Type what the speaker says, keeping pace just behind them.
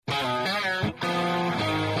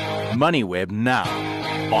MoneyWeb now.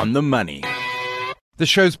 On the money. The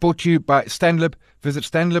show's brought to you by Stanlib. Visit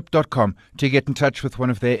stanlib.com to get in touch with one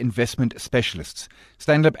of their investment specialists.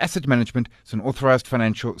 Stanlib Asset Management is an authorized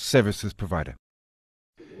financial services provider.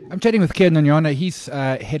 I'm chatting with Keir Nonyana. He's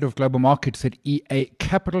head of global markets at EA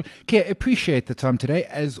Capital. Keir, appreciate the time today,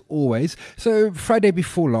 as always. So Friday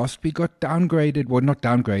before last, we got downgraded, well, not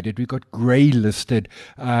downgraded, we got grey listed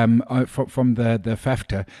from the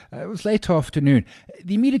FAFTA. It was late afternoon.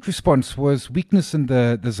 The immediate response was weakness in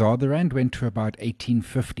the ZAR. The rand went to about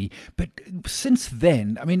 18.50. But since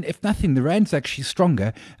then, I mean, if nothing, the rand's actually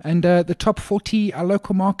stronger. And the top 40, our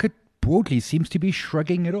local market, broadly seems to be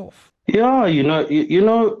shrugging it off. Yeah,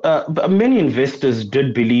 many investors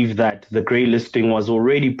did believe that the grey listing was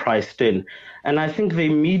already priced in. And I think the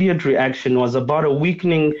immediate reaction was about a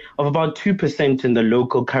weakening of about 2% in the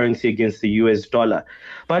local currency against the US dollar.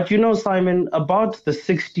 But, Simon, about the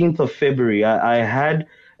 16th of February, I had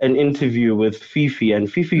an interview with Fifi,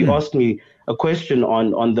 and Fifi asked me a question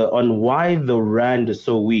on why the rand is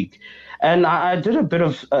so weak. And I did a bit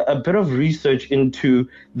of research into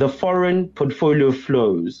the foreign portfolio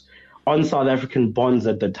flows on South African bonds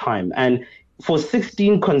at the time. And for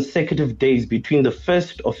 16 consecutive days between the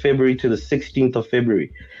 1st of February to the 16th of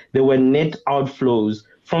February, there were net outflows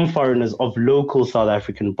from foreigners of local South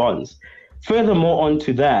African bonds. Furthermore,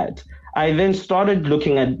 onto that, I then started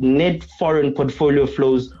looking at net foreign portfolio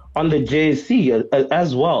flows on the JSE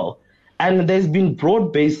as well. And there's been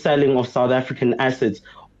broad-based selling of South African assets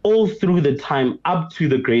all through the time up to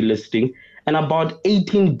the grey listing, and about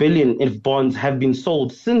 18 billion in bonds have been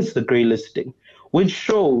sold since the grey listing, which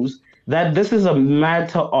shows that this is a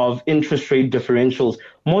matter of interest rate differentials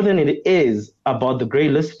more than it is about the grey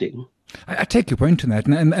listing. I take your point on that,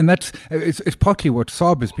 and that's it's partly what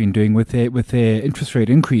SARB has been doing with their interest rate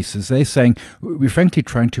increases. They're saying we're frankly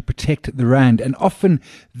trying to protect the rand, and often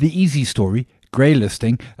the easy story, grey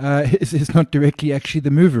listing, is not directly actually the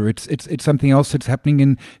mover. It's something else that's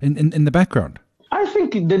happening in the background. I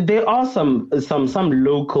think that there are some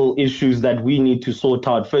local issues that we need to sort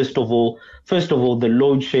out. First of all, the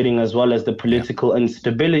load shedding as well as the political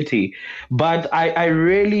instability. But I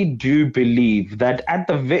really do believe that at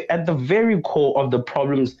the very core of the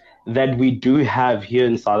problems that we do have here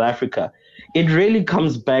in South Africa, it really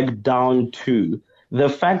comes back down to the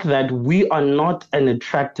fact that we are not an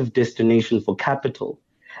attractive destination for capital.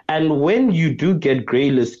 And when you do get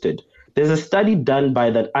grey listed, there's a study done by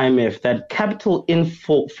that IMF that capital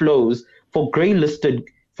inflows for grey listed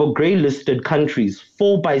countries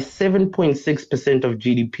fall by 7.6% of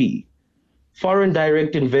GDP. Foreign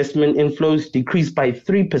direct investment inflows decrease by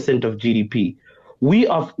 3% of GDP. We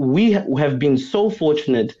have been so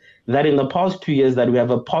fortunate that in the past 2 years that we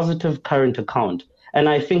have a positive current account. And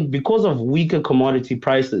I think because of weaker commodity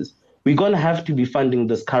prices, we're going to have to be funding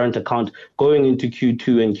this current account going into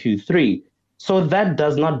Q2 and Q3. So that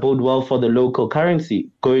does not bode well for the local currency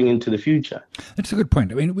going into the future. That's a good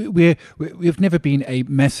point. I mean, we've never been a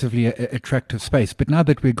massively attractive space, but now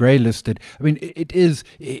that we're grey listed, I mean, it is.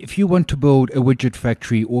 If you want to build a widget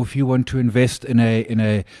factory, or if you want to invest in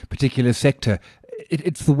a particular sector,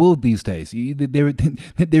 it's the world these days.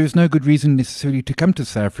 There is no good reason necessarily to come to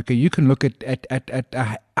South Africa. You can look at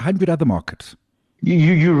 100 other markets.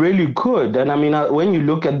 You really could. And I mean, when you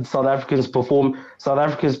look at South Africa's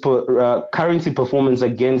currency performance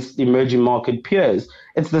against emerging market peers,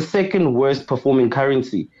 it's the second worst performing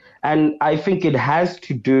currency. And I think it has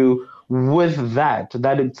to do with that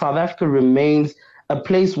South Africa remains a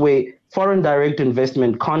place where foreign direct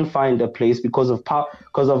investment can't find a place because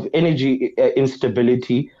of energy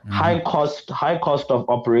instability, high cost of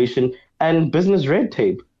operation, and business red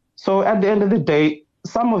tape. So at the end of the day,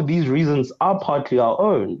 some of these reasons are partly our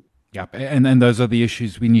own. Yeah, and those are the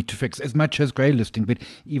issues we need to fix, as much as grey listing. But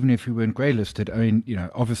even if we weren't grey listed, I mean,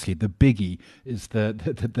 obviously the biggie is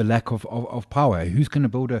the lack of power. Who's going to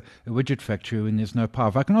build a widget factory when there's no power?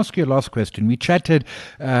 If I can ask you a last question. We chatted,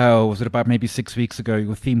 was it about maybe 6 weeks ago,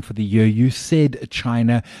 your theme for the year. You said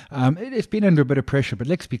China. It's been under a bit of pressure, but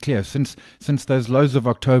let's be clear, since those lows of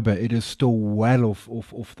October, it is still well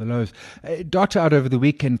off the lows. Data out over the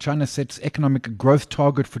weekend, China sets economic growth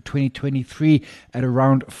target for 2023 at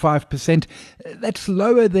around 5%. That's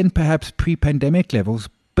lower than perhaps pre-pandemic levels.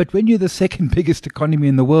 But when you're the second biggest economy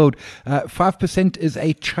in the world, 5% is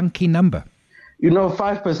a chunky number.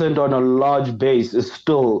 5% on a large base is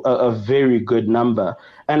still a very good number.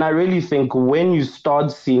 And I really think when you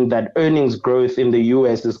start seeing that earnings growth in the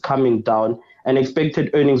US is coming down and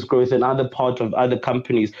expected earnings growth in other parts of other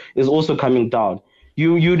companies is also coming down,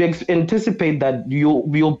 you'd anticipate that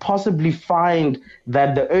you'll possibly find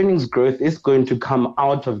that the earnings growth is going to come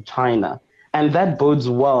out of China. And that bodes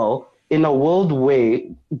well in a world where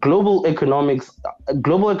global economics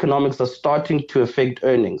are starting to affect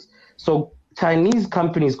earnings. So Chinese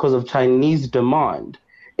companies, because of Chinese demand,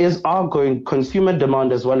 consumer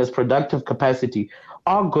demand as well as productive capacity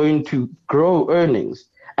are going to grow earnings.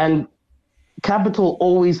 And capital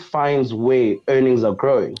always finds where earnings are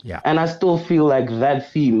growing. Yeah. And I still feel like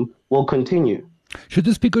that theme will continue. Should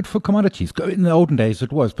this be good for commodities? In the olden days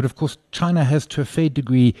it was, but of course China has to a fair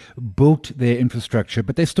degree built their infrastructure,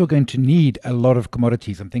 but they're still going to need a lot of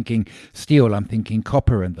commodities. I'm thinking steel, I'm thinking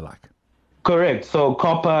copper and the like. Correct. So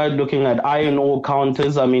copper, looking at iron ore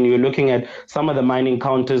counters. I mean, you're looking at some of the mining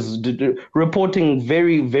counters reporting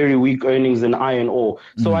very, very weak earnings in iron ore.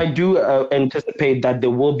 So I do anticipate that there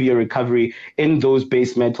will be a recovery in those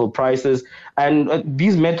base metal prices. And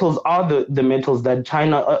these metals are the metals that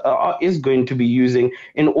China is going to be using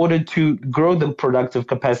in order to grow the productive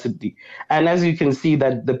capacity. And as you can see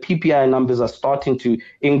that the PPI numbers are starting to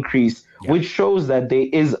increase, which shows that there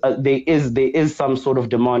is some sort of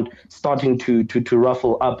demand starting to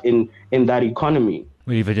ruffle up in that economy.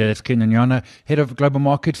 Fidelis Kenyanyana, Head of Global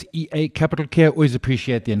Markets, EA Capital Care. Always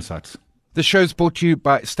appreciate the insights. The show's brought to you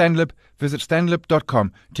by Stanlib. Visit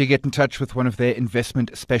stanlib.com to get in touch with one of their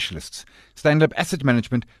investment specialists. Stanlib Asset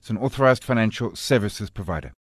Management is an authorized financial services provider.